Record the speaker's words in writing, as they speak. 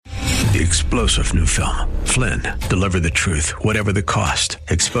The explosive new film, Flynn, deliver the truth, whatever the cost,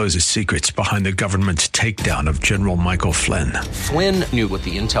 exposes secrets behind the government's takedown of General Michael Flynn. Flynn knew what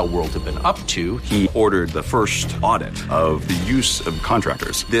the intel world had been up to. He ordered the first audit of the use of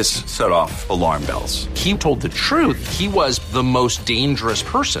contractors. This set off alarm bells. He told the truth. He was the most dangerous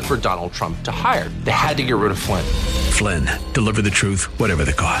person for Donald Trump to hire. They had to get rid of Flynn. Flynn, deliver the truth, whatever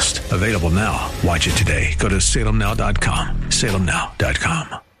the cost. Available now. Watch it today. Go to salemnow.com.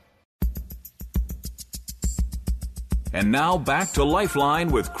 salemnow.com. And now back to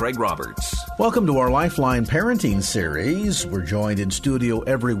Lifeline with Craig Roberts. Welcome to our Lifeline Parenting Series. We're joined in studio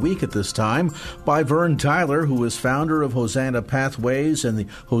every week at this time by Vern Tyler, who is founder of Hosanna Pathways and the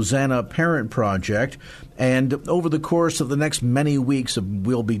Hosanna Parent Project. And over the course of the next many weeks,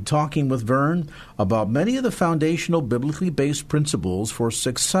 we'll be talking with Vern about many of the foundational biblically based principles for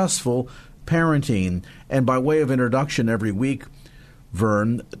successful parenting. And by way of introduction every week,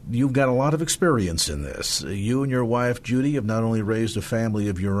 Vern, you've got a lot of experience in this. You and your wife, Judy, have not only raised a family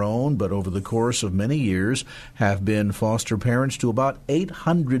of your own, but over the course of many years have been foster parents to about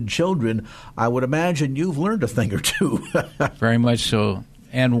 800 children. I would imagine you've learned a thing or two. Very much so,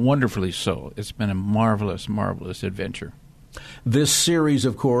 and wonderfully so. It's been a marvelous, marvelous adventure. This series,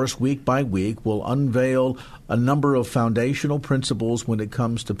 of course, week by week, will unveil a number of foundational principles when it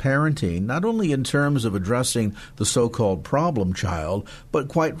comes to parenting, not only in terms of addressing the so-called problem child, but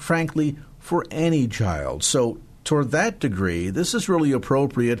quite frankly, for any child. So, toward that degree, this is really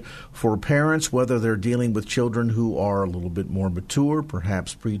appropriate for parents, whether they're dealing with children who are a little bit more mature,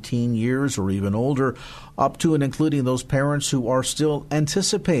 perhaps preteen years or even older, up to and including those parents who are still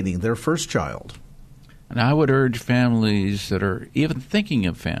anticipating their first child. And I would urge families that are even thinking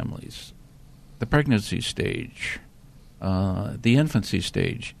of families, the pregnancy stage, the infancy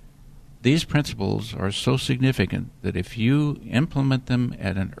stage, these principles are so significant that if you implement them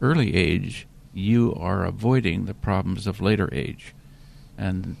at an early age, you are avoiding the problems of later age.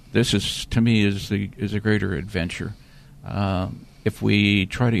 And this is, to me, is a greater adventure. If we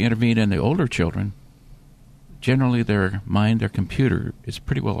try to intervene in the older children, generally their mind, their computer, is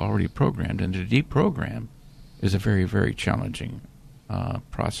pretty well already programmed, and to deprogram is a very, very challenging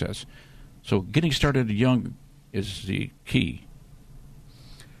process. So getting started young is the key.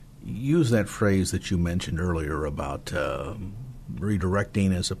 Use that phrase that you mentioned earlier about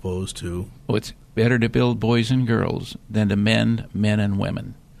redirecting as opposed to... Oh, it's better to build boys and girls than to mend men and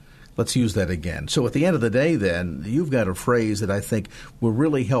women. Let's use that again. So at the end of the day, then, you've got a phrase that I think will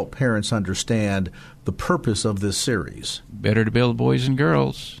really help parents understand the purpose of this series. Better to build boys and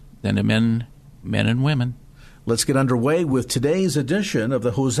girls than to mend men and women. Let's get underway with today's edition of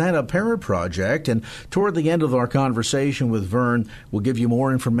the Hosanna Parent Project. And toward the end of our conversation with Vern, we'll give you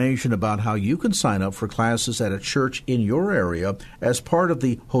more information about how you can sign up for classes at a church in your area as part of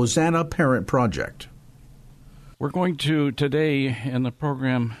the Hosanna Parent Project. We're going to, today in the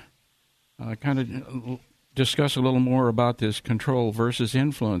program, kind of discuss a little more about this control versus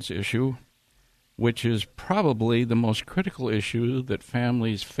influence issue, which is probably the most critical issue that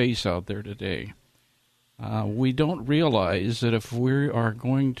families face out there today. We don't realize that if we are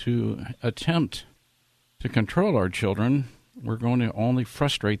going to attempt to control our children, we're going to only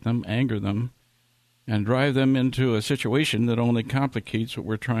frustrate them, anger them, and drive them into a situation that only complicates what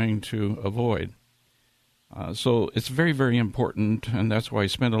we're trying to avoid. So it's very, very important, and that's why I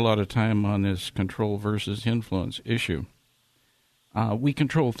spend a lot of time on this control versus influence issue. We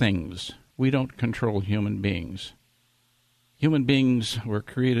control things. We don't control human beings. Human beings were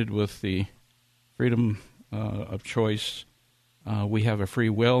created with the freedom of choice. We have a free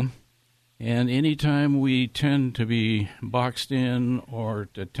will, and anytime we tend to be boxed in or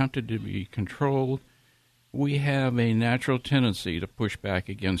attempted to be controlled, we have a natural tendency to push back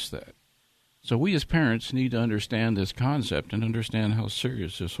against that. So we as parents need to understand this concept and understand how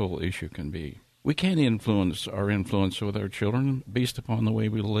serious this whole issue can be. We can influence our influence with our children based upon the way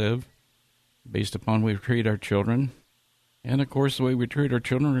we live, based upon the way we treat our children. And, of course, the way we treat our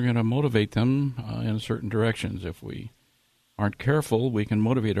children are going to motivate them in certain directions. If we aren't careful, we can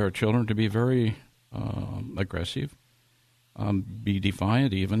motivate our children to be very aggressive, be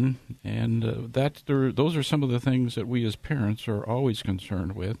defiant even. And those are some of the things that we as parents are always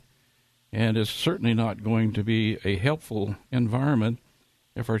concerned with. And it's certainly not going to be a helpful environment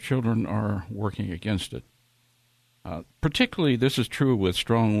if our children are working against it. Particularly, this is true with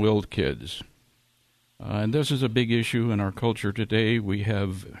strong-willed kids. And this is a big issue in our culture today. We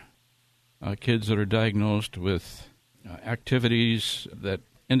have kids that are diagnosed with activities that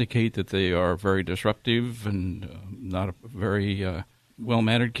indicate that they are very disruptive and not very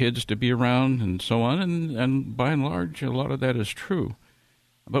well-mannered kids to be around and so on. And by and large, a lot of that is true.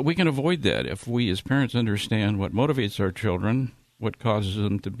 But we can avoid that if we as parents understand what motivates our children, what causes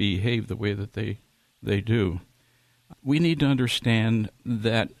them to behave the way that they do. We need to understand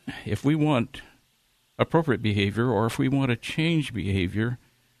that if we want appropriate behavior or if we want to change behavior,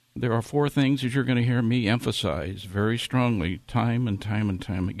 there are 4 things that you're going to hear me emphasize very strongly time and time and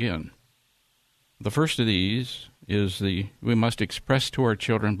time again. The first of these is we must express to our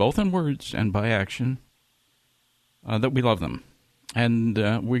children, both in words and by action, that we love them. And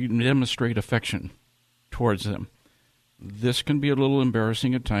we demonstrate affection towards them. This can be a little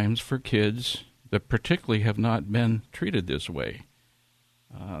embarrassing at times for kids that particularly have not been treated this way.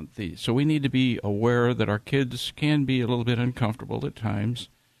 So we need to be aware that our kids can be a little bit uncomfortable at times,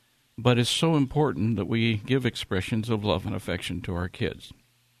 but it's so important that we give expressions of love and affection to our kids.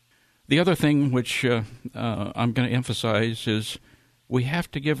 The other thing which I'm going to emphasize is we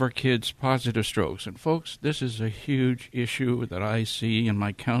have to give our kids positive strokes. And folks, this is a huge issue that I see in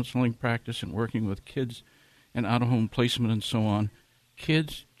my counseling practice and working with kids and out-of-home placement and so on.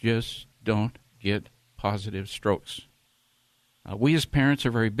 Kids just don't get positive strokes. We as parents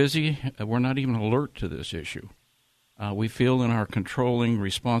are very busy. We're not even alert to this issue. We feel in our controlling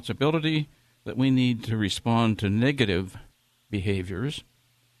responsibility that we need to respond to negative behaviors.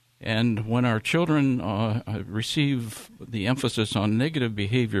 And when our children receive the emphasis on negative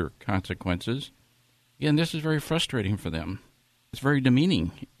behavior consequences, again, this is very frustrating for them. It's very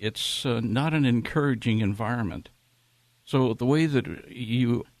demeaning. It's not an encouraging environment. So the way that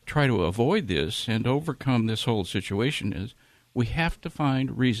you try to avoid this and overcome this whole situation is we have to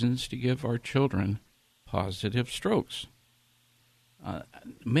find reasons to give our children positive strokes.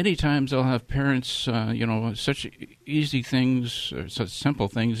 Many times I'll have parents, such easy things, or such simple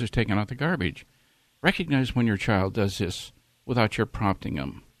things as taking out the garbage. Recognize when your child does this without your prompting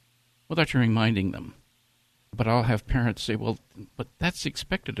them, without your reminding them. But I'll have parents say, well, but that's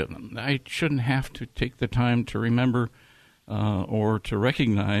expected of them. I shouldn't have to take the time to remember or to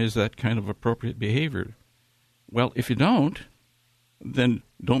recognize that kind of appropriate behavior. Well, if you don't, then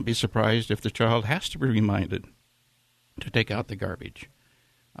don't be surprised if the child has to be reminded to take out the garbage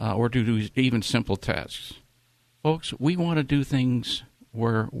or to do even simple tasks. Folks, we want to do things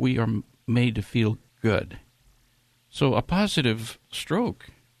where we are made to feel good. So a positive stroke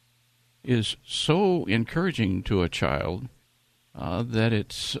is so encouraging to a child that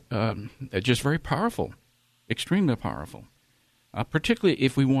it's just very powerful, extremely powerful, particularly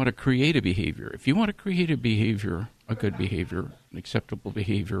if we want to create a behavior. If you want to create a behavior, a good behavior, an acceptable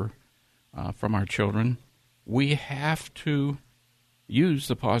behavior from our children, we have to use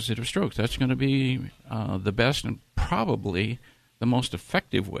the positive strokes. That's going to be the best and probably the most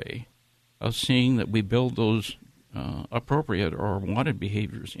effective way of seeing that we build those appropriate or wanted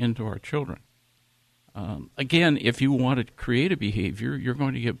behaviors into our children. Again, if you want to create a behavior, you're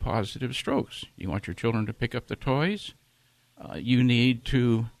going to give positive strokes. You want your children to pick up the toys. You need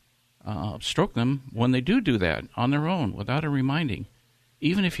to stroke them when they do that on their own without a reminding.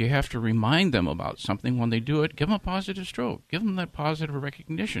 Even if you have to remind them about something when they do it, give them a positive stroke. Give them that positive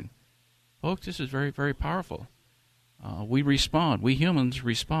recognition. Folks, this is very, very powerful. We humans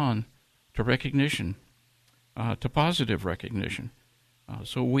respond to recognition, to positive recognition.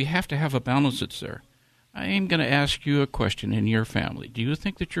 So we have to have a balance that's there. I am going to ask you a question in your family. Do you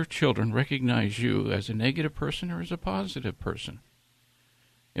think that your children recognize you as a negative person or as a positive person?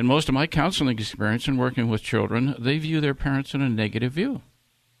 In most of my counseling experience in working with children, they view their parents in a negative view.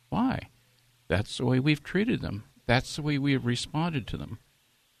 Why? That's the way we've treated them. That's the way we have responded to them.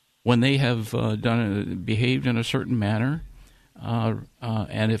 When they have behaved in a certain manner,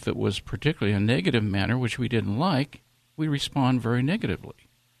 and if it was particularly a negative manner, which we didn't like, we respond very negatively.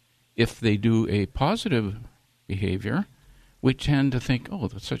 If they do a positive behavior, we tend to think, oh,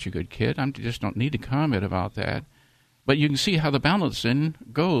 that's such a good kid. I just don't need to comment about that. But you can see how the balancing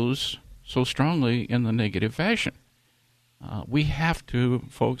goes so strongly in the negative fashion. We have to,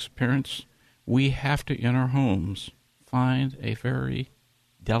 folks, parents, we have to, in our homes, find a very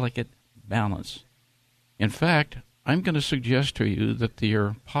delicate balance. In fact, I'm going to suggest to you that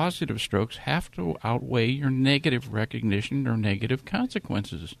your positive strokes have to outweigh your negative recognition or negative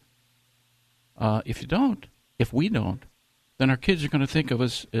consequences. If we don't, then our kids are going to think of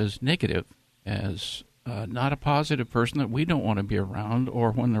us as negative, as not a positive person that we don't want to be around,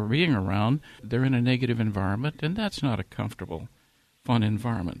 or when they're being around, they're in a negative environment, and that's not a comfortable, fun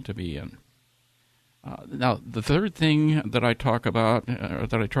environment to be in. Now, the third thing that I talk about, or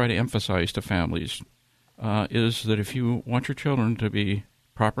that I try to emphasize to families, is that if you want your children to be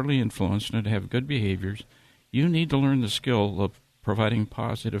properly influenced and to have good behaviors, you need to learn the skill of providing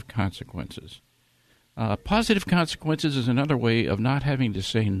positive consequences. Positive consequences is another way of not having to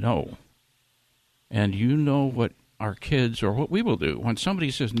say no. And you know what our kids, or what we will do, when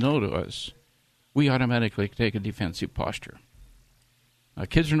somebody says no to us, we automatically take a defensive posture.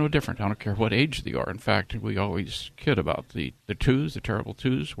 Kids are no different. I don't care what age they are. In fact, we always kid about the twos, the terrible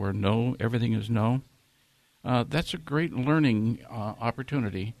twos, where no, everything is no. That's a great learning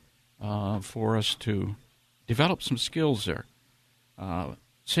opportunity for us to develop some skills there.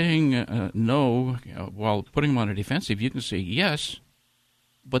 Saying no while putting them on a defensive, you can say yes,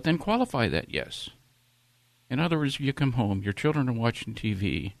 but then qualify that yes. In other words, you come home, your children are watching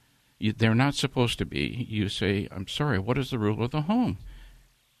TV, they're not supposed to be. You say, I'm sorry, what is the rule of the home?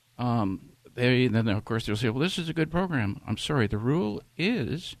 Then, of course, they'll say, well, this is a good program. I'm sorry, the rule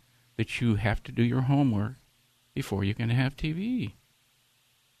is that you have to do your homework before you can have TV.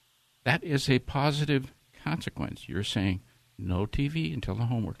 That is a positive consequence. You're saying no TV until the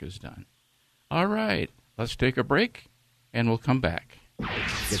homework is done. All right, let's take a break, and we'll come back.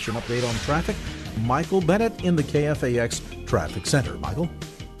 Get you an update on traffic. Michael Bennett in the KFAX Traffic Center. Michael?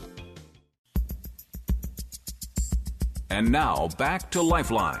 And now, back to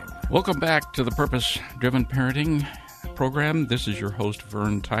Lifeline. Welcome back to the Purpose-Driven Parenting program. This is your host,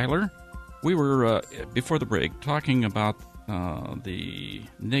 Vern Tyler. We were, before the break, talking about the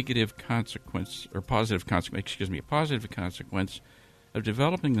negative consequence, or positive consequence of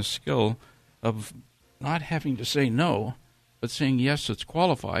developing the skill of not having to say no, but saying yes, it's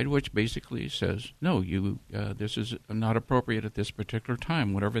qualified, which basically says, no, this is not appropriate at this particular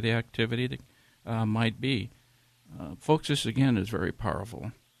time, whatever the activity might be. Folks, this again is very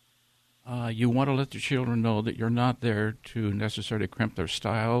powerful. You want to let the children know that you're not there to necessarily crimp their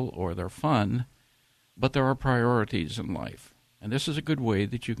style or their fun, but there are priorities in life. And this is a good way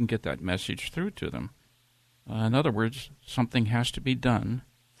that you can get that message through to them. In other words, something has to be done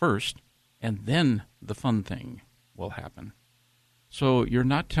first, and then the fun thing will happen. So you're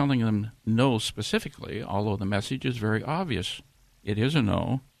not telling them no specifically, although the message is very obvious. It is a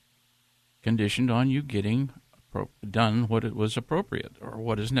no, conditioned on you getting done what it was appropriate or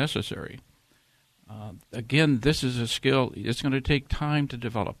what is necessary. Again, this is a skill. It's going to take time to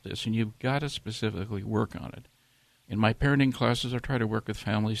develop this, and you've got to specifically work on it. In my parenting classes, I try to work with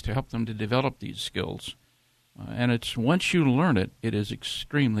families to help them to develop these skills. And it's once you learn it, it is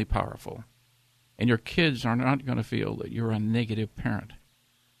extremely powerful. And your kids are not going to feel that you're a negative parent,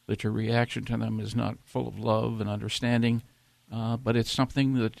 that your reaction to them is not full of love and understanding, but it's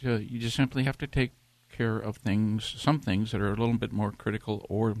something that you just simply have to take care of some things that are a little bit more critical,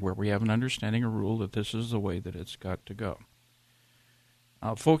 or where we have an understanding or rule that this is the way that it's got to go.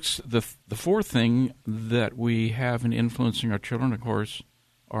 Folks, the fourth thing that we have in influencing our children, of course,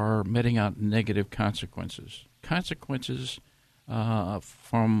 are meting out negative consequences. Consequences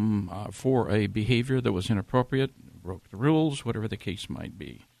for a behavior that was inappropriate, broke the rules, whatever the case might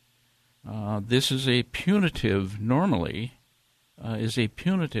be. This is a punitive, normally, is a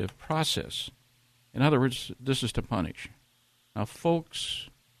punitive process. In other words, this is to punish. Now, folks,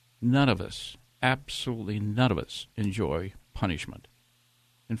 none of us, absolutely none of us, enjoy punishment.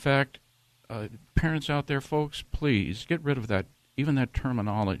 In fact, parents out there, folks, please get rid of that, even that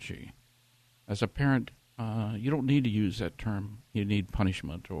terminology. As a parent, you don't need to use that term. You need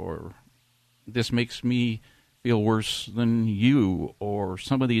punishment, or this makes me feel worse than you, or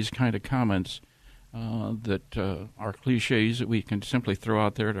some of these kind of comments that are cliches that we can simply throw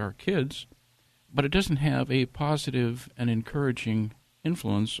out there to our kids. But it doesn't have a positive and encouraging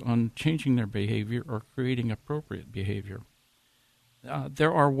influence on changing their behavior or creating appropriate behavior.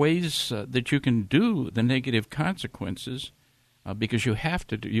 There are ways that you can do the negative consequences because you have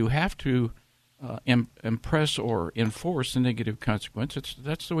to impress or enforce the negative consequence.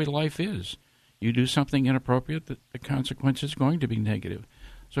 That's the way life is. You do something inappropriate, the consequence is going to be negative.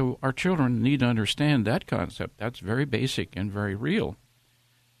 So our children need to understand that concept. That's very basic and very real.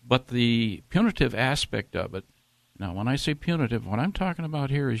 But the punitive aspect of it, now when I say punitive, what I'm talking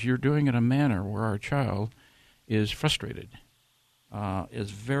about here is you're doing it in a manner where our child is frustrated, is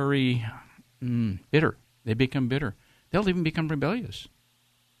very bitter. They become bitter. They'll even become rebellious.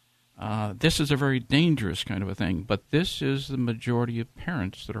 This is a very dangerous kind of a thing, but this is the majority of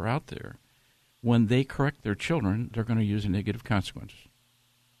parents that are out there. When they correct their children, they're going to use a negative consequence.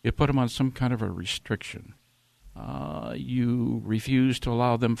 You put them on some kind of a restriction. You refuse to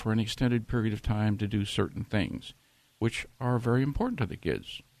allow them for an extended period of time to do certain things, which are very important to the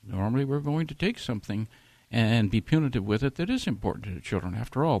kids. Normally we're going to take something and be punitive with it that is important to the children.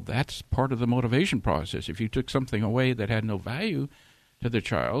 After all, that's part of the motivation process. If you took something away that had no value to the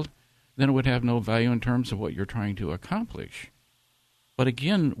child, then it would have no value in terms of what you're trying to accomplish. But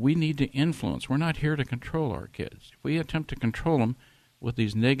again, we need to influence. We're not here to control our kids. If we attempt to control them with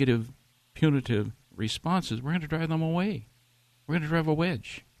these negative, punitive responses, we're going to drive them away. We're going to drive a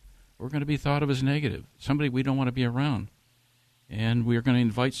wedge. We're going to be thought of as negative, somebody we don't want to be around. And we're going to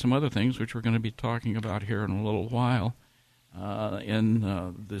invite some other things, which we're going to be talking about here in a little while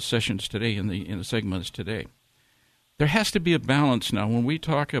in the sessions today, in the segments today. There has to be a balance now. When we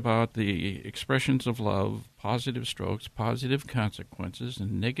talk about the expressions of love, positive strokes, positive consequences,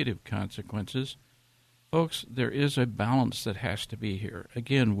 and negative consequences, folks, there is a balance that has to be here.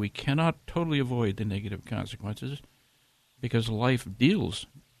 Again, we cannot totally avoid the negative consequences because life deals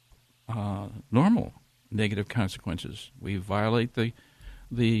normal negative consequences. We violate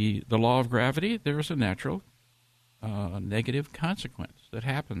the law of gravity, there is a natural negative consequence that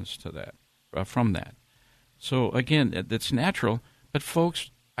happens to that, from that. So, again, that's natural. But, folks,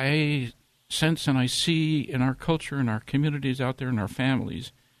 I sense and I see in our culture, in our communities out there, in our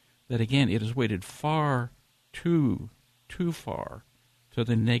families, that, again, it has weighted far too far to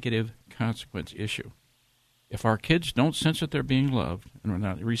the negative consequence issue. If our kids don't sense that they're being loved and are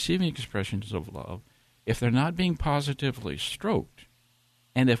not receiving expressions of love, if they're not being positively stroked,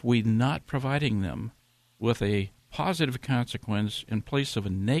 and if we're not providing them with a positive consequence in place of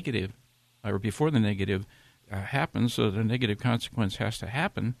a negative, or before the negative happens, so the negative consequence has to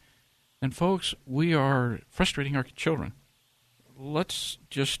happen, then, folks, we are frustrating our children. Let's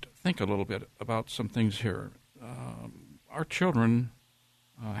just think a little bit about some things here. Our children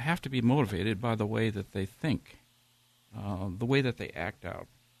have to be motivated by the way that they think, the way that they act out.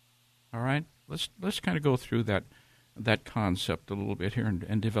 All right? Let's kind of go through that concept a little bit here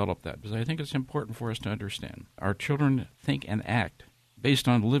and develop that, because I think it's important for us to understand. Our children think and act based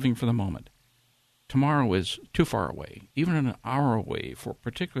on living for the moment. Tomorrow is too far away, even an hour away for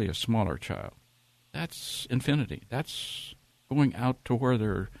particularly a smaller child. That's infinity. That's going out to where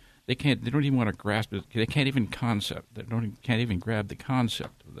they don't even want to grasp it. They can't even concept. Can't even grab the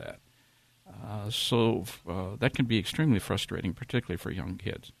concept of that. So that can be extremely frustrating, particularly for young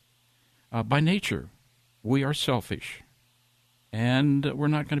kids. By nature, we are selfish, and we're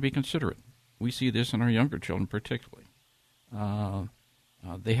not going to be considerate. We see this in our younger children particularly.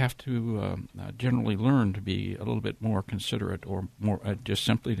 They have to generally learn to be a little bit more considerate, or more just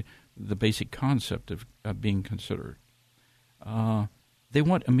simply the basic concept of being considerate. They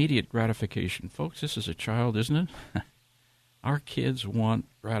want immediate gratification. Folks, this is a child, isn't it? Our kids want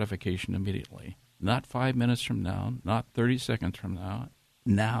gratification immediately. Not 5 minutes from now, not 30 seconds from now.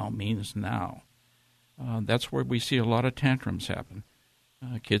 Now means now. That's where we see a lot of tantrums happen.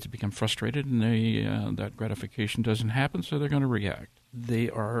 Kids become frustrated, and that gratification doesn't happen, so they're going to react. They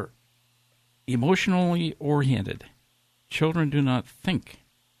are emotionally oriented. Children do not think.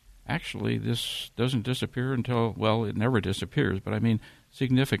 Actually, this doesn't disappear until, well, it never disappears, but I mean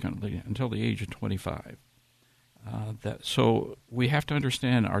significantly until the age of 25. So we have to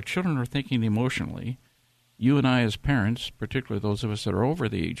understand our children are thinking emotionally. You and I as parents, particularly those of us that are over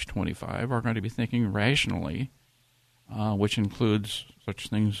the age 25, are going to be thinking rationally, which includes such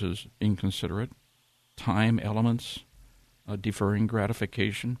things as being considerate, time elements, deferring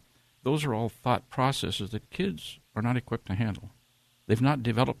gratification. Those are all thought processes that kids are not equipped to handle. They've not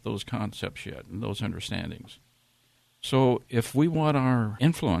developed those concepts yet and those understandings. So if we want our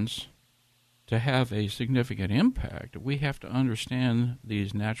influence to have a significant impact, we have to understand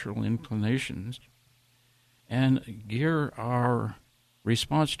these natural inclinations and gear our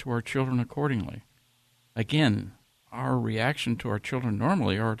response to our children accordingly. Again, our reaction to our children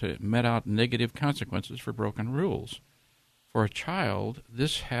normally are to met out negative consequences for broken rules. For a child,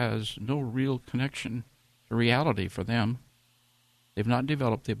 this has no real connection to reality for them. They've not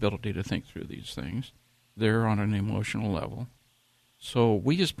developed the ability to think through these things. They're on an emotional level. So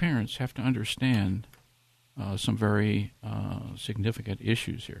we as parents have to understand some very significant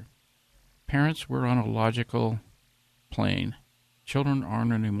issues here. Parents, we're on a logical plane. Children are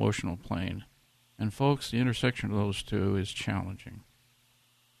on an emotional plane. And folks, the intersection of those two is challenging.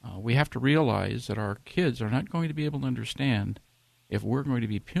 We have to realize that our kids are not going to be able to understand if we're going to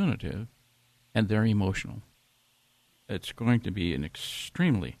be punitive and they're emotional. It's going to be an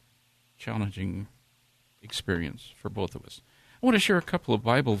extremely challenging experience for both of us. I want to share a couple of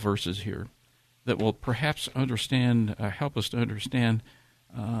Bible verses here that will perhaps help us to understand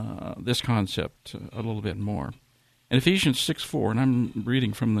this concept a little bit more. In Ephesians 6:4, and I'm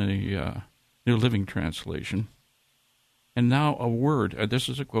reading from the New Living Translation, and now a word, this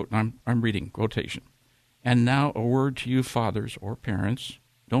is a quote, and I'm reading, quotation, and now a word to you fathers or parents,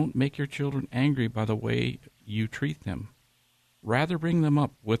 don't make your children angry by the way you treat them. Rather bring them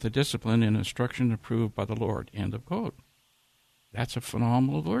up with the discipline and instruction approved by the Lord, end of quote. That's a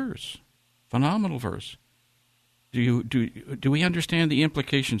phenomenal verse. Phenomenal verse. Do we understand the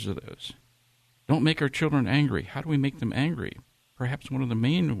implications of this? Don't make our children angry. How do we make them angry? Perhaps one of the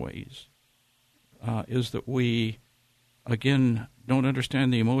main ways is that we, again, don't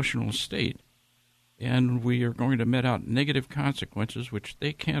understand the emotional state, and we are going to met out negative consequences which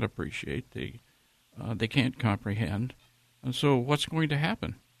they can't appreciate, they can't comprehend. And so what's going to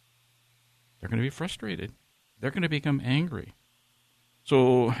happen? They're going to be frustrated. They're going to become angry.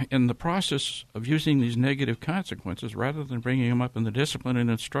 So in the process of using these negative consequences, rather than bringing them up in the discipline and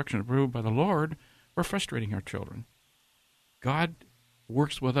instruction approved by the Lord, we're frustrating our children. God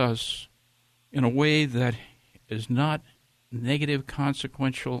works with us in a way that is not negative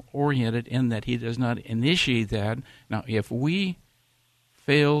consequential oriented, in that he does not initiate that. Now, if we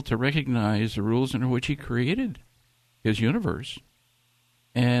fail to recognize the rules under which he created his universe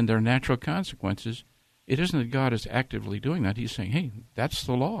and their natural consequences, it isn't that God is actively doing that. He's saying, hey, that's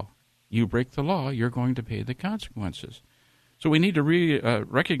the law. You break the law, you're going to pay the consequences. So we need to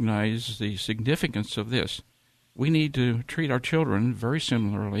recognize the significance of this. We need to treat our children very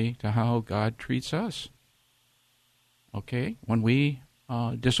similarly to how God treats us. Okay? When we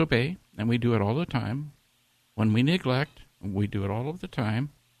disobey, and we do it all the time, when we neglect, and we do it all of the time,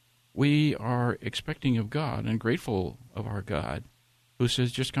 we are expecting of God and grateful of our God, who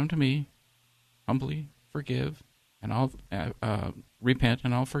says, just come to me, humbly forgive, and I'll repent,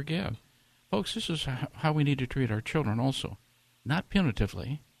 and I'll forgive. Folks, this is how we need to treat our children also. Not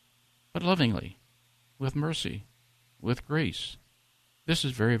punitively, but lovingly, with mercy, with grace. This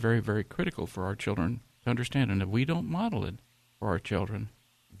is very, very, very critical for our children to understand. And if we don't model it for our children,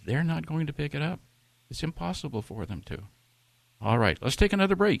 they're not going to pick it up. It's impossible for them to. All right, let's take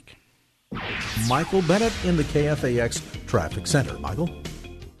another break. Michael Bennett in the KFAX Traffic Center. Michael?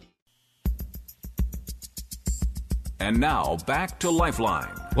 And now, back to Lifeline.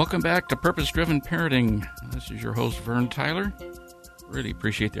 Welcome back to Purpose-Driven Parenting. This is your host, Vern Tyler. Really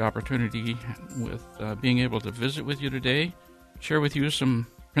appreciate the opportunity with being able to visit with you today, share with you some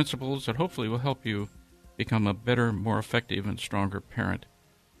principles that hopefully will help you become a better, more effective, and stronger parent,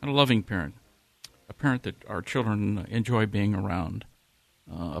 and a loving parent, a parent that our children enjoy being around,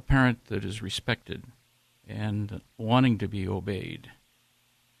 a parent that is respected and wanting to be obeyed.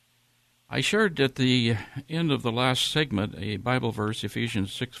 I shared at the end of the last segment a Bible verse,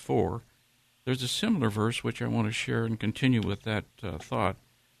 Ephesians 6:4. There's a similar verse which I want to share and continue with that thought.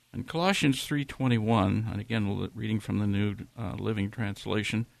 In Colossians 3:21, and again reading from the New Living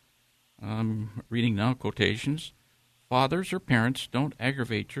Translation, I'm reading now quotations. Fathers or parents, don't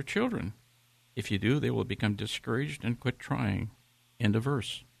aggravate your children. If you do, they will become discouraged and quit trying. End of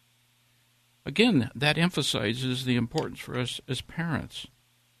verse. Again, that emphasizes the importance for us as parents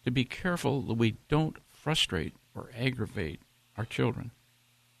to be careful that we don't frustrate or aggravate our children.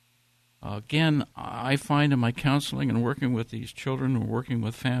 Again, I find in my counseling and working with these children and working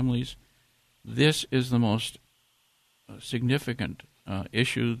with families, this is the most significant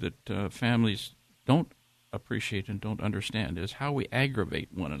issue that families don't appreciate and don't understand, is how we aggravate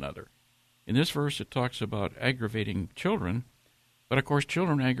one another. In this verse, it talks about aggravating children, but of course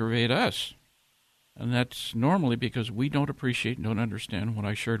children aggravate us. And that's normally because we don't appreciate and don't understand what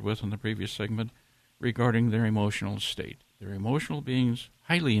I shared with in the previous segment regarding their emotional state. They're emotional beings,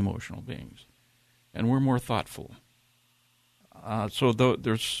 highly emotional beings, and we're more thoughtful. So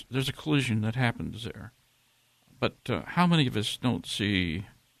there's a collision that happens there. But how many of us don't see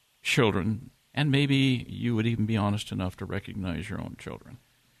children, and maybe you would even be honest enough to recognize your own children,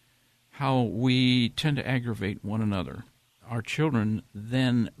 how we tend to aggravate one another? Our children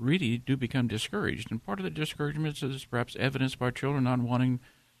then really do become discouraged. And part of the discouragement is perhaps evidenced by our children not wanting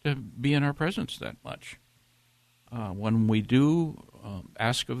to be in our presence that much. When we do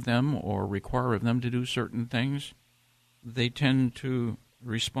ask of them or require of them to do certain things, they tend to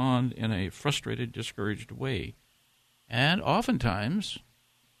respond in a frustrated, discouraged way. And oftentimes,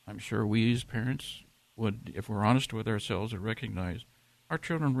 I'm sure we as parents would, if we're honest with ourselves, would recognize our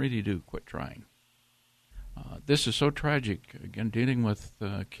children really do quit trying. This is so tragic, again, dealing with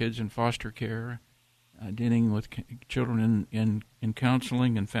kids in foster care, dealing with children in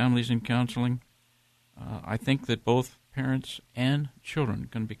counseling and families in counseling. I think that both parents and children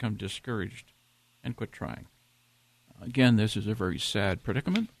can become discouraged and quit trying. Again, this is a very sad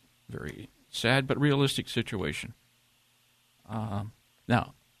predicament, very sad but realistic situation.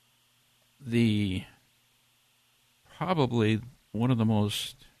 Now, probably one of the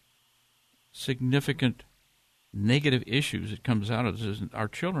most significant negative issues that comes out of this is our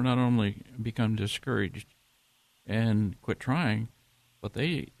children not only become discouraged and quit trying, but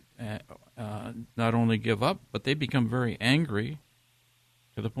they not only give up, but they become very angry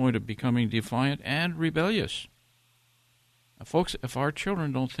to the point of becoming defiant and rebellious. Now, folks, if our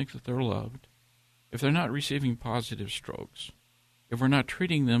children don't think that they're loved, if they're not receiving positive strokes, if we're not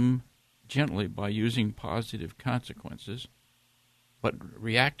treating them gently by using positive consequences, but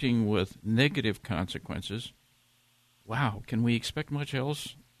reacting with negative consequences, wow, can we expect much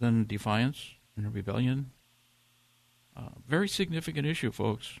else than defiance and rebellion? Very significant issue,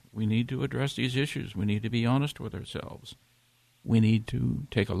 folks. We need to address these issues. We need to be honest with ourselves. We need to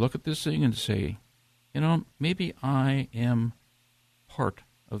take a look at this thing and say, maybe I am part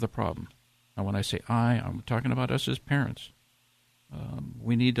of the problem. Now, when I say I'm talking about us as parents.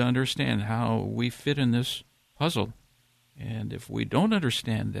 We need to understand how we fit in this puzzle. And if we don't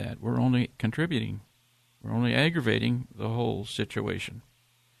understand that, we're only contributing. We're only aggravating the whole situation.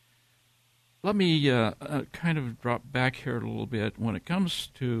 Let me kind of drop back here a little bit. When it comes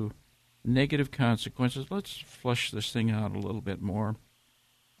to negative consequences, let's flush this thing out a little bit more.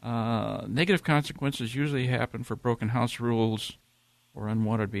 Negative consequences usually happen for broken house rules or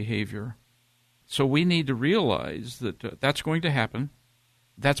unwanted behavior. So we need to realize that that's going to happen.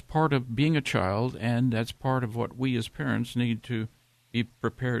 That's part of being a child, and that's part of what we as parents need to be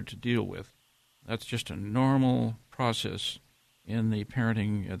prepared to deal with. That's just a normal process in the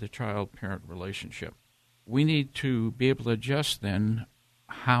parenting, the child-parent relationship. We need to be able to adjust then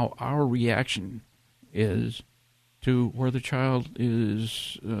how our reaction is to where the child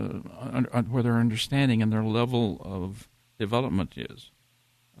is, where their understanding and their level of development is.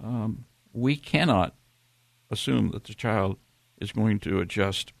 We cannot assume that the child is going to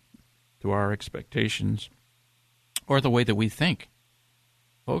adjust to our expectations or the way that we think.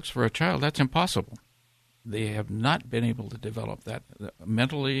 Folks, for a child, that's impossible. They have not been able to develop that.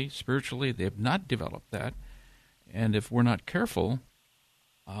 Mentally, spiritually, they have not developed that. And if we're not careful,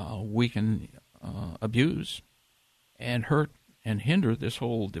 we can abuse and hurt and hinder this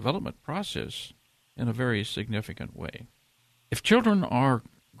whole development process in a very significant way. If children are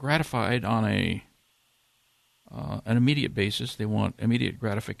gratified on an immediate basis, they want immediate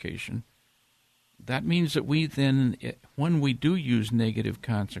gratification, that means that we then, when we do use negative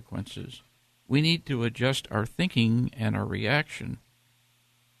consequences, we need to adjust our thinking and our reaction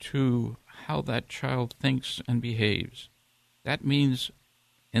to how that child thinks and behaves. That means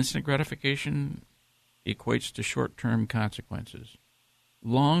instant gratification equates to short-term consequences.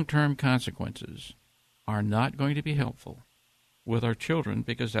 Long-term consequences are not going to be helpful with our children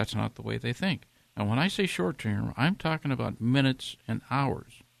because that's not the way they think. And when I say short-term, I'm talking about minutes and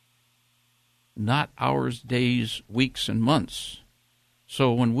hours, not hours, days, weeks, and months.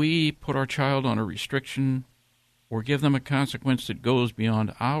 So when we put our child on a restriction or give them a consequence that goes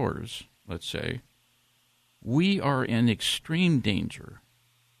beyond hours, let's say, we are in extreme danger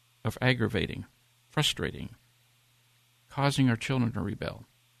of aggravating, frustrating, causing our children to rebel.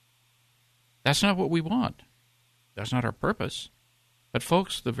 That's not what we want. That's not our purpose. But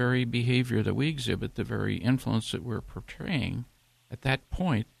folks, the very behavior that we exhibit, the very influence that we're portraying at that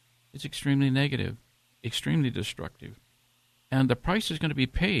point is extremely negative, extremely destructive. And the price is going to be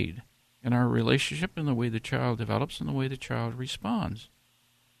paid in our relationship, in the way the child develops, and the way the child responds.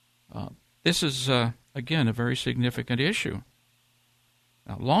 This is, again, a very significant issue.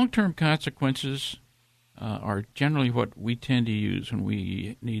 Now, long-term consequences are generally what we tend to use when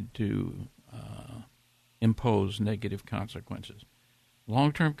we need to impose negative consequences.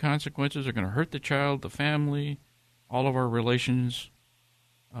 Long-term consequences are going to hurt the child, the family, all of our relations,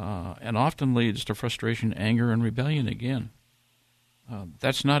 and often leads to frustration, anger, and rebellion again.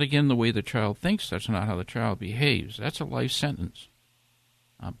 That's not, again, the way the child thinks. That's not how the child behaves. That's a life sentence.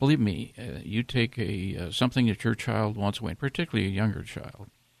 Believe me, you take something that your child wants away, particularly a younger child.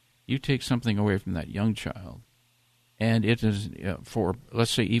 You take something away from that young child, and it is for,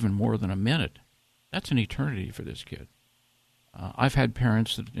 let's say, even more than a minute. That's an eternity for this kid. I've had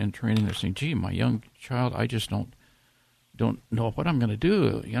parents that in training they're saying, "Gee, my young child, I just don't know what I'm going to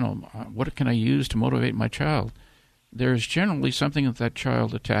do. What can I use to motivate my child?" There's generally something that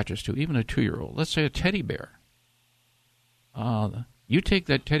child attaches to, even a 2-year-old. Let's say a teddy bear. You take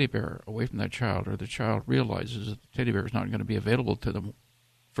that teddy bear away from that child, or the child realizes that the teddy bear is not going to be available to them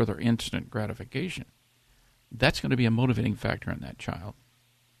for their instant gratification. That's going to be a motivating factor in that child.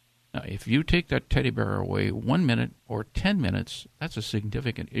 Now, if you take that teddy bear away 1 minute or 10 minutes, that's a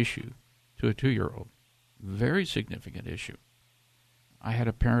significant issue to a 2-year-old. Very significant issue. I had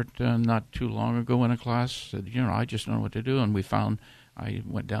a parent not too long ago in a class said, I just don't know what to do. And I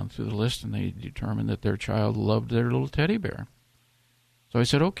went down through the list, and they determined that their child loved their little teddy bear. So I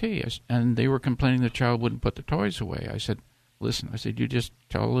said, okay. And they were complaining the child wouldn't put the toys away. I said, listen, I said, you just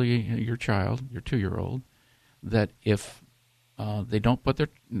tell your child, your 2-year-old, that if they don't put their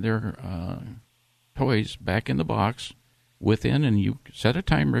toys back in the box and you set a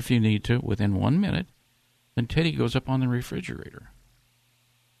timer if you need to, within 1 minute, then Teddy goes up on the refrigerator.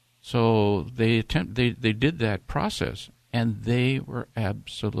 So they did that process, and they were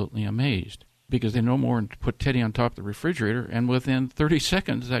absolutely amazed because they no more put Teddy on top of the refrigerator, and within 30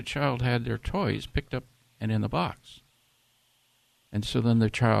 seconds, that child had their toys picked up and in the box. And so then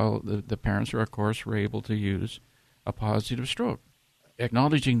the parents, of course, were able to use a positive stroke,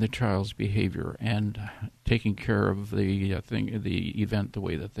 acknowledging the child's behavior and taking care of the event the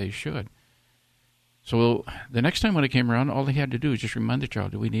way that they should. So the next time when it came around, all they had to do was just remind the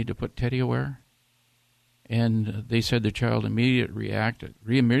child, do we need to put Teddy away? And they said the child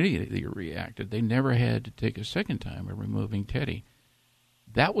immediately reacted. They never had to take a second time of removing Teddy.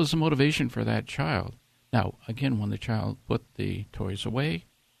 That was the motivation for that child. Now, again, when the child put the toys away,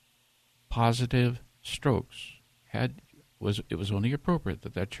 positive strokes it was only appropriate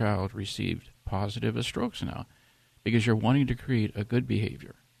that child received positive strokes now, because you're wanting to create a good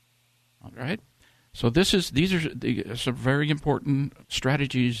behavior. All right? So these are some very important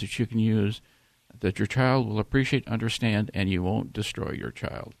strategies that you can use that your child will appreciate, understand, and you won't destroy your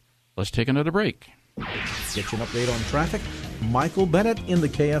child. Let's take another break. Get you an update on traffic. Michael Bennett in the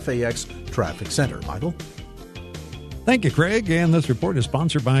KFAX Traffic Center. Michael? Thank you, Craig. And this report is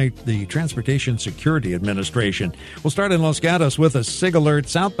sponsored by the Transportation Security Administration. We'll start in Los Gatos with a SIG alert.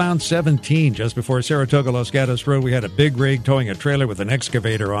 Southbound 17, just before Saratoga-Los Gatos Road, we had a big rig towing a trailer with an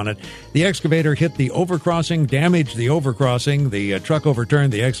excavator on it. The excavator hit the overcrossing, damaged the overcrossing. The truck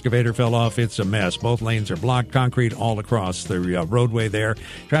overturned. The excavator fell off. It's a mess. Both lanes are blocked, concrete all across the roadway there.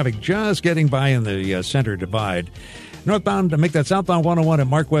 Traffic just getting by in the center divide. Northbound, to make that southbound 101 at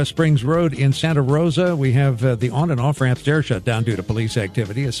Mark West Springs Road in Santa Rosa, we have the on- and off-ramps there shut down due to police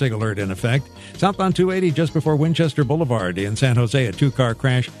activity, a SIG alert in effect. Southbound 280 just before Winchester Boulevard in San Jose, a 2-car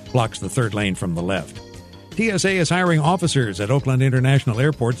crash blocks the third lane from the left. TSA is hiring officers at Oakland International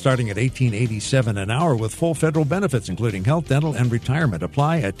Airport starting at $18.87 an hour with full federal benefits, including health, dental, and retirement.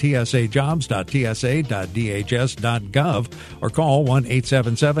 Apply at tsajobs.tsa.dhs.gov or call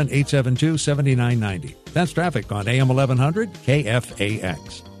 1-877-872-7990. That's traffic on AM 1100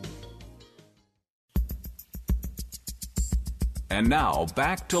 KFAX. And now,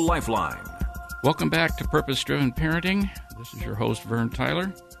 back to Lifeline. Welcome back to Purpose-Driven Parenting. This is your host, Vern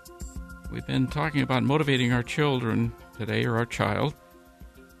Tyler. We've been talking about motivating our children today, or our child.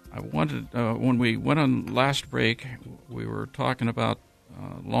 I wanted, when we went on last break, we were talking about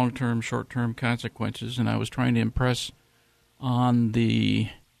long-term, short-term consequences, and I was trying to impress on the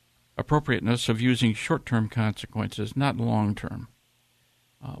appropriateness of using short-term consequences, not long-term.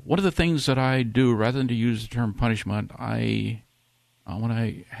 One of the things that I do, rather than to use the term punishment, when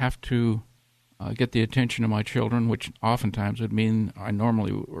I have to get the attention of my children, which oftentimes would mean I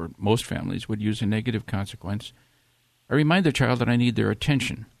normally, or most families, would use a negative consequence, I remind the child that I need their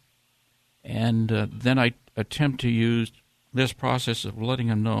attention. And then I attempt to use this process of letting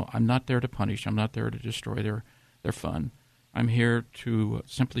them know I'm not there to punish, I'm not there to destroy their fun. I'm here to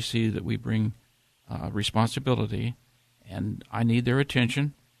simply see that we bring responsibility, and I need their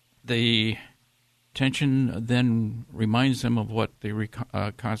attention. The attention then reminds them of what the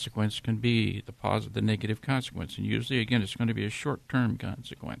consequence can be, the positive, the negative consequence. And usually, again, it's going to be a short-term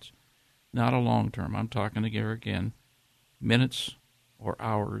consequence, not a long-term. I'm talking again, minutes or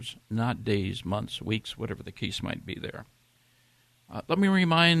hours, not days, months, weeks, whatever the case might be there. Let me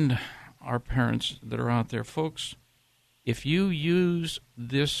remind our parents that are out there, folks, if you use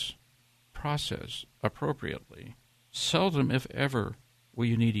this process appropriately, seldom, if ever, will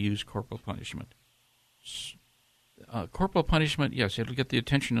you need to use corporal punishment. Corporal punishment, yes, it'll get the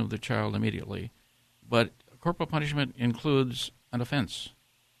attention of the child immediately, but corporal punishment includes an offense,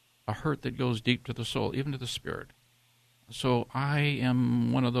 a hurt that goes deep to the soul, even to the spirit. So I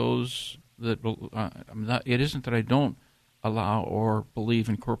am one of those that it isn't that I don't allow or believe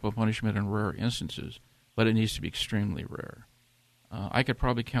in corporal punishment in rare instances, but it needs to be extremely rare. I could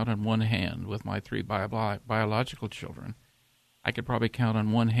probably count on one hand with my 3 biological children. I could probably count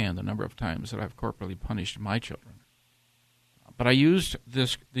on one hand the number of times that I've corporally punished my children. But I used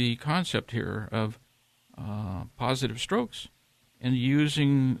the concept here of positive strokes and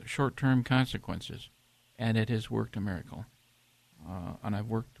using short-term consequences, and it has worked a miracle. And I've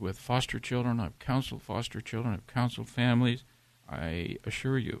worked with foster children, I've counseled foster children, I've counseled families. I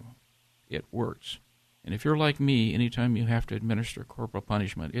assure you, it works. And if you're like me, anytime you have to administer corporal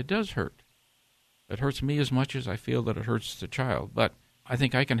punishment, it does hurt. It hurts me as much as I feel that it hurts the child, but I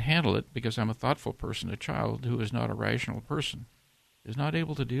think I can handle it because I'm a thoughtful person. A child who is not a rational person is not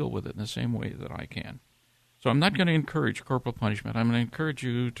able to deal with it in the same way that I can. So I'm not going to encourage corporal punishment. I'm going to encourage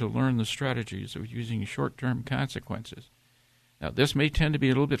you to learn the strategies of using short-term consequences. Now, this may tend to be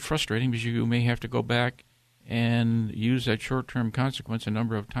a little bit frustrating because you may have to go back and use that short-term consequence a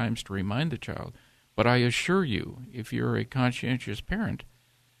number of times to remind the child. But I assure you, if you're a conscientious parent,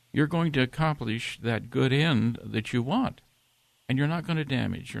 you're going to accomplish that good end that you want. And you're not going to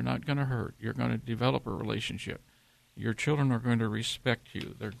damage. You're not going to hurt. You're going to develop a relationship. Your children are going to respect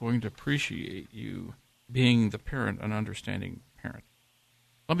you. They're going to appreciate you being the parent, an understanding parent.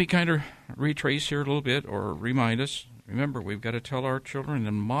 Let me kind of retrace here a little bit or remind us. Remember, we've got to tell our children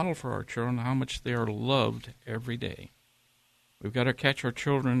and model for our children how much they are loved every day. We've got to catch our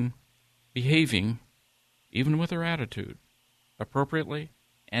children behaving, even with their attitude, appropriately,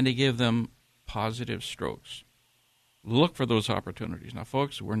 and to give them positive strokes. Look for those opportunities. Now,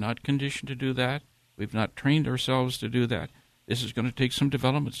 folks, we're not conditioned to do that. We've not trained ourselves to do that. This is going to take some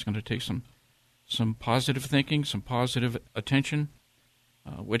development. It's going to take some positive thinking, some positive attention,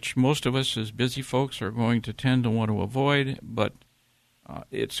 which most of us as busy folks are going to tend to want to avoid, but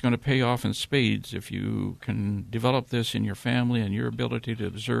it's going to pay off in spades if you can develop this in your family and your ability to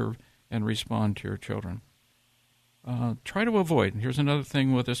observe and respond to your children. Try to avoid. Here's another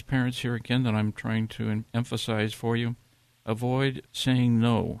thing with us parents here again that I'm trying to emphasize for you. Avoid saying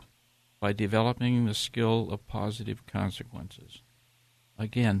no by developing the skill of positive consequences.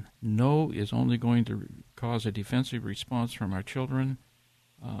 Again, no is only going to cause a defensive response from our children.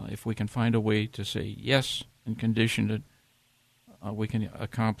 If we can find a way to say yes and condition it, we can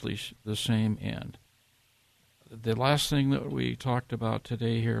accomplish the same end. The last thing that we talked about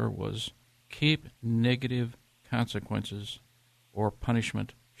today here was keep negative consequences or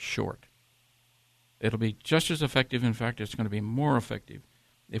punishment short. It'll be just as effective. In fact, it's going to be more effective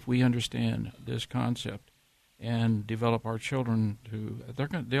if we understand this concept and develop our children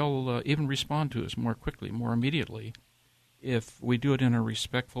they'll even respond to us more quickly, more immediately, if we do it in a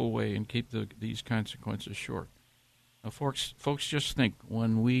respectful way and keep these consequences short. Now, folks, just think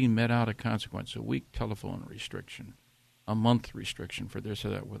when we met out a consequence, a week telephone restriction, a month restriction for this or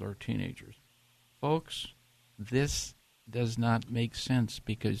that with our teenagers. Folks, this does not make sense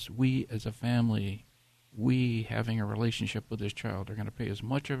because we as a family, we having a relationship with this child are going to pay as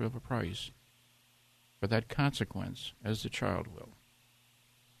much of a price for that consequence as the child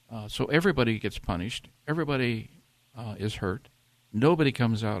will. So everybody gets punished. Everybody is hurt. Nobody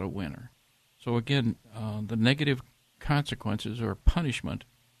comes out a winner. So again, the negative consequences or punishment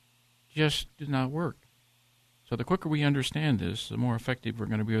just do not work. So the quicker we understand this, the more effective we're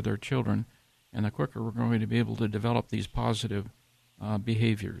going to be with our children, and the quicker we're going to be able to develop these positive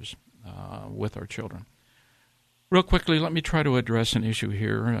behaviors with our children. Real quickly, let me try to address an issue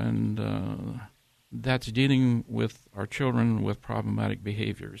here, and that's dealing with our children with problematic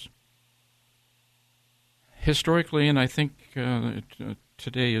behaviors. Historically, and I think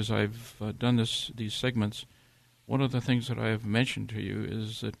today as I've done these segments, one of the things that I have mentioned to you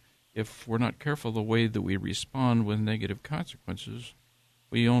is that if we're not careful the way that we respond with negative consequences,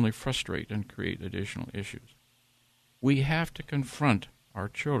 we only frustrate and create additional issues. We have to confront our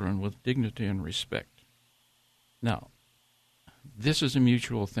children with dignity and respect. Now, this is a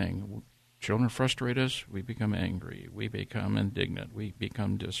mutual thing. Children frustrate us, we become angry, we become indignant, we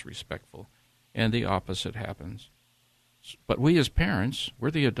become disrespectful, and the opposite happens. But we as parents,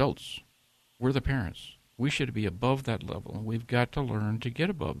 we're the adults, we're the parents. We should be above that level, and we've got to learn to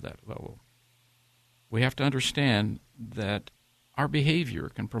get above that level. We have to understand that our behavior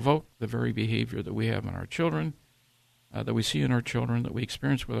can provoke the very behavior that we have in our children, that we see in our children, that we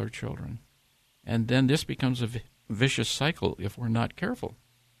experience with our children. And then this becomes a vicious cycle if we're not careful.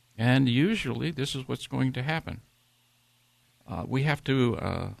 And usually this is what's going to happen. We have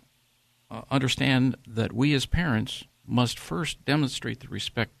to understand that we as parents must first demonstrate the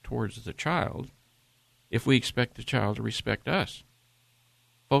respect towards the child if we expect the child to respect us.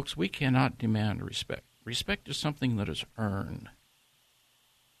 Folks, we cannot demand respect. Respect is something that is earned.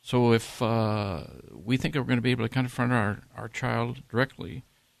 So if we think we're going to be able to confront our child directly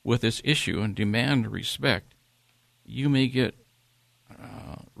with this issue and demand respect, you may get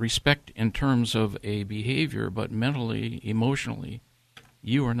respect in terms of a behavior, but mentally, emotionally,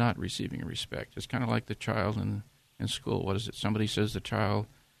 you are not receiving respect. It's kind of like the child in school. What is it? Somebody says the child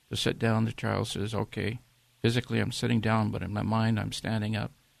to sit down. The child says, okay, physically I'm sitting down, but in my mind I'm standing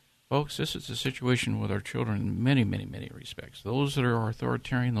up. Folks, this is the situation with our children in many, many, many respects. Those that are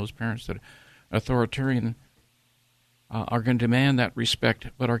authoritarian, those parents that are authoritarian, are going to demand that respect,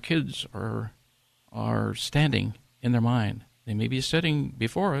 but our kids are standing in their mind. They may be sitting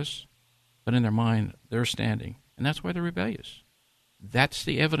before us, but in their mind, they're standing. And that's why they're rebellious. That's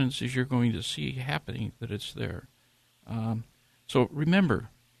the evidence as you're going to see happening that it's there. So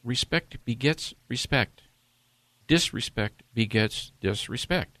remember, respect begets respect. Disrespect begets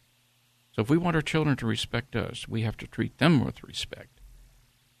disrespect. So if we want our children to respect us, we have to treat them with respect.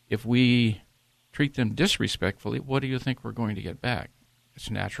 If we treat them disrespectfully, what do you think we're going to get back?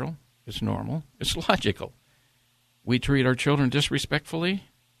 It's natural. It's normal. It's logical. We treat our children disrespectfully,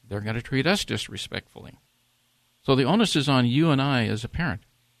 they're going to treat us disrespectfully. So the onus is on you and I as a parent.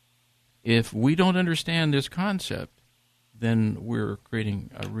 If we don't understand this concept, then we're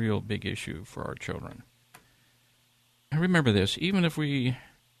creating a real big issue for our children. And remember this, even if we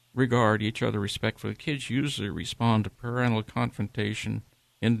regard each other respectfully, kids usually respond to parental confrontation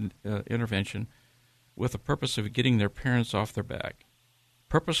and intervention with the purpose of getting their parents off their back,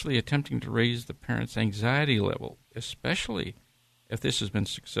 purposely attempting to raise the parent's anxiety level, especially if this has been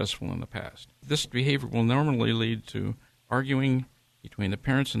successful in the past. This behavior will normally lead to arguing between the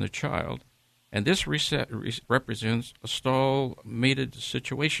parents and the child, and this represents a stall-mated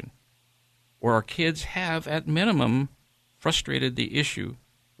situation where our kids have, at minimum, frustrated the issue,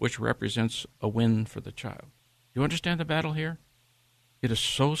 which represents a win for the child. Do you understand the battle here? It is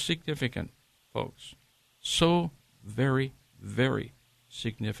so significant, folks, so very, very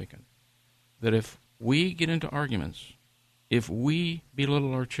significant, that if we get into arguments, if we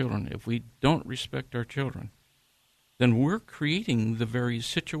belittle our children, if we don't respect our children, then we're creating the very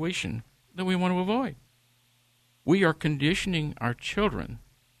situation that we want to avoid. We are conditioning our children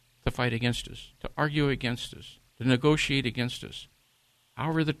to fight against us, to argue against us, to negotiate against us.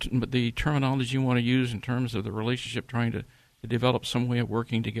 However the terminology you want to use in terms of the relationship, trying to develop some way of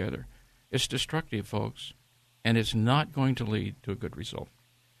working together. It's destructive, folks, and it's not going to lead to a good result.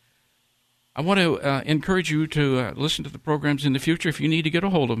 I want to encourage you to listen to the programs in the future. If you need to get a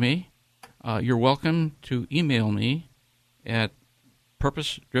hold of me, you're welcome to email me at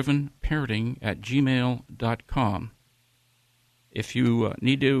purposedrivenparenting@gmail.com. If you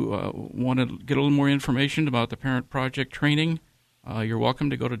need to want to get a little more information about the Parent Project training, you're welcome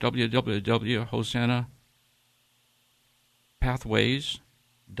to go to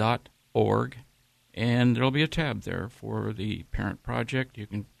www.hosannapathways.org, and there'll be a tab there for the Parent Project. You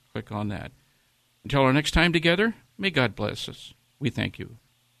can click on that. Until our next time together, may God bless us. We thank you.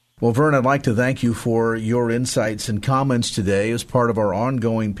 Well, Vern, I'd like to thank you for your insights and comments today as part of our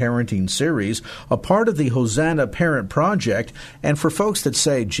ongoing parenting series, a part of the Hosanna Parent Project. And for folks that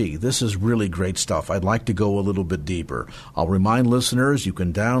say, gee, this is really great stuff, I'd like to go a little bit deeper, I'll remind listeners you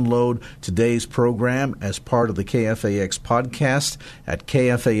can download today's program as part of the KFAX podcast at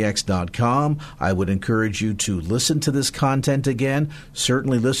kfax.com. I would encourage you to listen to this content again,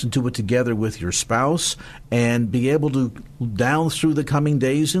 certainly listen to it together with your spouse, and be able to, down through the coming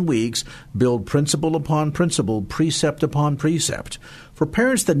days and weeks, build principle upon principle, precept upon precept. For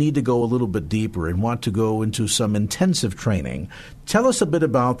parents that need to go a little bit deeper and want to go into some intensive training, tell us a bit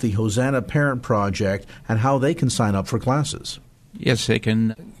about the Hosanna Parent Project and how they can sign up for classes. Yes, they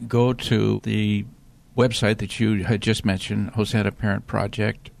can go to the website that you had just mentioned,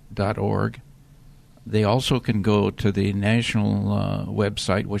 hosannaparentproject.org. They also can go to the national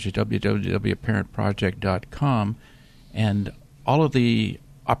website, which is www.parentproject.com, and all of the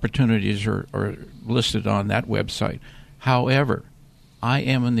opportunities are listed on that website. However, I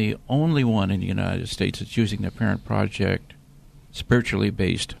am the only one in the United States that's using the Parent Project spiritually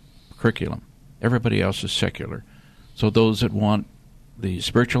based curriculum. Everybody else is secular. So those that want the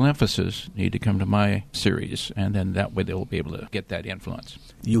spiritual emphasis need to come to my series, and then that way they'll be able to get that influence.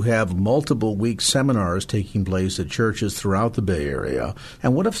 You have multiple week seminars taking place at churches throughout the Bay Area.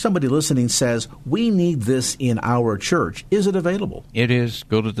 And what if somebody listening says, we need this in our church? Is it available? It is.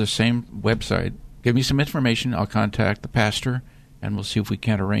 Go to the same website. Give me some information. I'll contact the pastor, and we'll see if we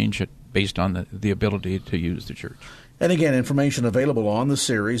can't arrange it based on the ability to use the church. And again, information available on the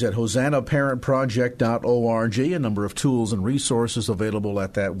series at hosannaparentproject.org. A number of tools and resources available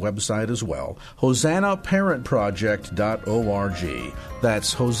at that website as well. hosannaparentproject.org.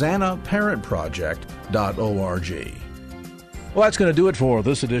 That's hosannaparentproject.org. Well, that's going to do it for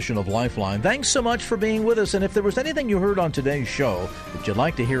this edition of Lifeline. Thanks so much for being with us. And if there was anything you heard on today's show that you'd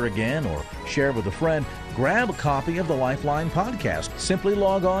like to hear again or share with a friend, grab a copy of the Lifeline podcast. Simply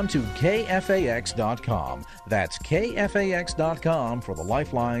log on to kfax.com. That's kfax.com for the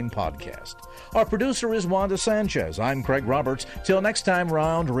Lifeline podcast. Our producer is Wanda Sanchez. I'm Craig Roberts. Till next time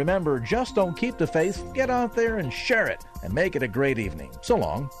round, remember, just don't keep the faith. Get out there and share it and make it a great evening. So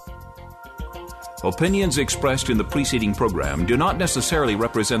long. Opinions expressed in the preceding program do not necessarily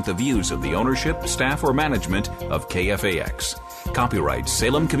represent the views of the ownership, staff, or management of KFAX. Copyright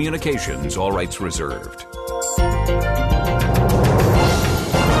Salem Communications, all rights reserved.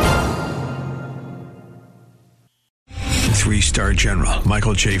 Three-star General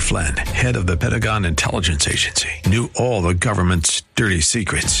Michael J. Flynn, head of the Pentagon Intelligence Agency, knew all the government's dirty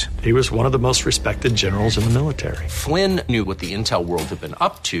secrets. He was one of the most respected generals in the military. Flynn knew what the intel world had been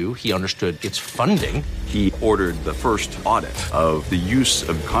up to. He understood its funding. He ordered the first audit of the use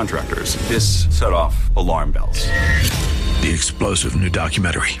of contractors. This set off alarm bells. The explosive new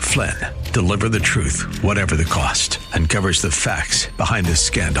documentary, Flynn, Deliver the Truth, Whatever the Cost, uncovers the facts behind this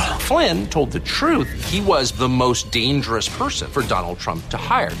scandal. Flynn told the truth. He was the most dangerous person for Donald Trump to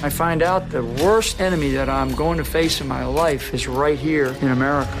hire. I find out the worst enemy that I'm going to face in my life is right here in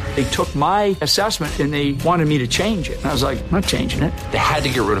America. They took my assessment and they wanted me to change it. And I was like, I'm not changing it. They had to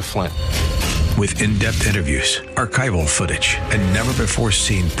get rid of Flynn. With in-depth interviews, archival footage, and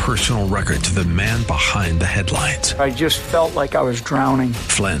never-before-seen personal records of the man behind the headlines. I just felt like I was drowning.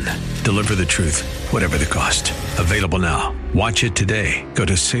 Flynn, Deliver the Truth, Whatever the Cost. Available now. Watch it today. Go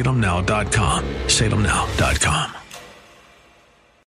to salemnow.com. salemnow.com.